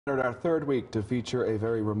Our third week to feature a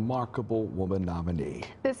very remarkable woman nominee.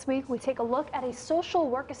 This week, we take a look at a social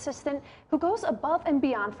work assistant who goes above and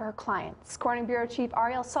beyond for her clients. Corning Bureau Chief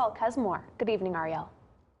Ariel Salk has more. Good evening, Ariel.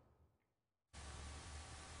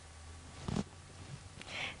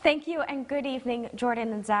 Thank you, and good evening,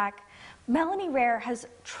 Jordan and Zach. Melanie Rahr has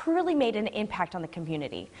truly made an impact on the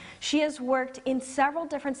community. She has worked in several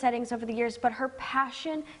different settings over the years, but her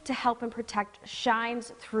passion to help and protect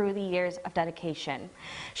shines through the years of dedication.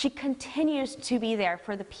 She continues to be there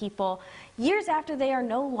for the people years after they are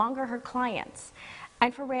no longer her clients.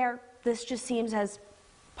 And for Rahr, this just seems as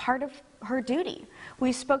part of her duty.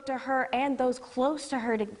 We spoke to her and those close to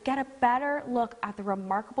her to get a better look at the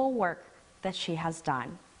remarkable work that she has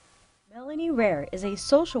done. Melanie Rahr is a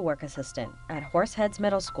social work assistant at Horseheads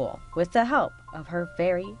Middle School with the help of her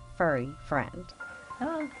very furry friend.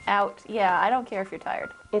 Out. Yeah, I don't care if you're tired.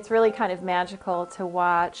 It's really kind of magical to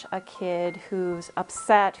watch a kid who's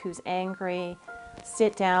upset, who's angry,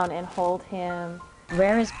 sit down and hold him.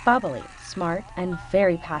 Rahr is bubbly, smart, and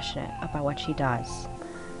very passionate about what she does.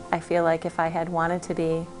 I feel like if I had wanted to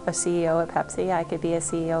be a CEO at Pepsi, I could be a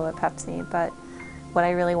CEO at Pepsi, but what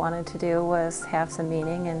I really wanted to do was have some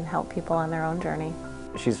meaning and help people on their own journey.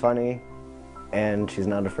 She's funny, and she's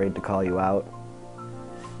not afraid to call you out,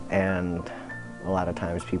 and a lot of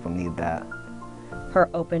times people need that. Her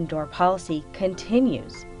open door policy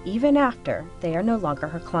continues even after they are no longer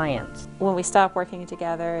her clients. When we stop working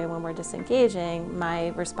together and when we're disengaging, my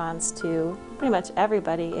response to pretty much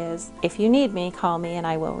everybody is, if you need me, call me and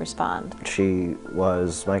I will respond. She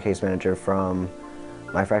was my case manager from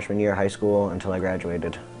my freshman year of high school until I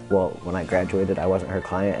graduated. Well, when I graduated, I wasn't her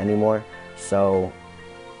client anymore, so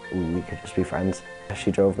we could just be friends.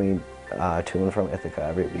 She drove me to and from Ithaca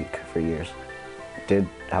every week for years. Did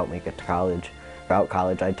help me get to college. Throughout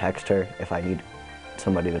college, I'd text her if I need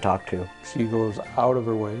somebody to talk to. She goes out of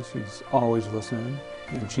her way. She's always listening,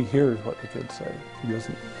 and she hears what the kids say. She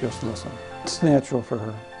doesn't just listen. It's natural for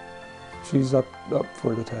her. She's up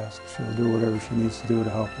for the task. She'll do whatever she needs to do to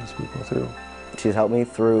help these people through. She's helped me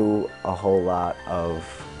through a whole lot of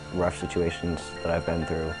rough situations that I've been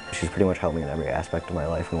through. She's pretty much helped me in every aspect of my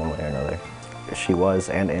life in one way or another. She was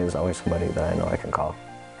and is always somebody that I know I can call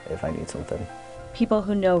if I need something. People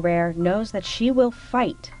who know Rahr knows that she will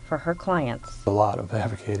fight for her clients. A lot of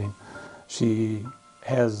advocating. She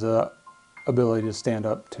has the ability to stand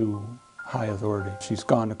up to high authority. She's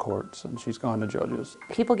gone to courts and she's gone to judges.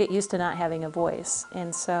 People get used to not having a voice,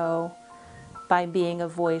 and so by being a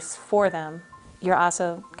voice for them, you're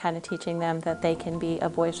also kind of teaching them that they can be a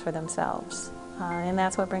voice for themselves. And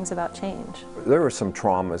that's what brings about change. There were some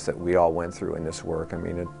traumas that we all went through in this work. I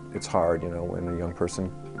mean, it's hard, you know, when a young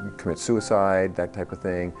person commits suicide, that type of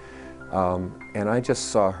thing. And I just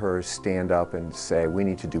saw her stand up and say, we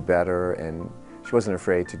need to do better. And she wasn't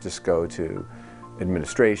afraid to just go to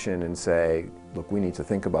administration and say, look, we need to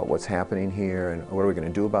think about what's happening here and what are we going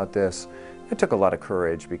to do about this. It took a lot of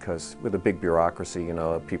courage because with a big bureaucracy, you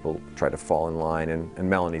know, people try to fall in line, and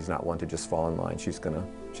Melanie's not one to just fall in line. She's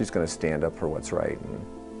gonna stand up for what's right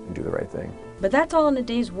and do the right thing. But that's all in a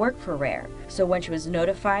day's work for Rahr. So when she was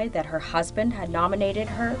notified that her husband had nominated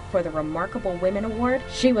her for the Remarkable Women Award,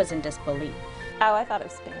 she was in disbelief. Oh, I thought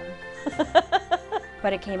it was spam.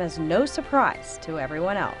 But it came as no surprise to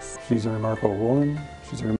everyone else. She's a remarkable woman.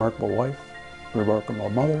 She's a remarkable wife, a remarkable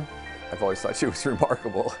mother. I've always thought she was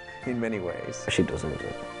remarkable in many ways. She deserves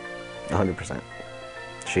it, 100%.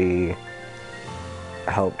 She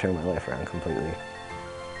helped turn my life around completely,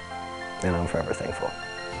 and I'm forever thankful.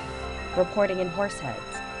 Reporting in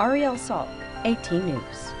Horseheads, Ariel Salk, 18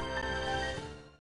 News.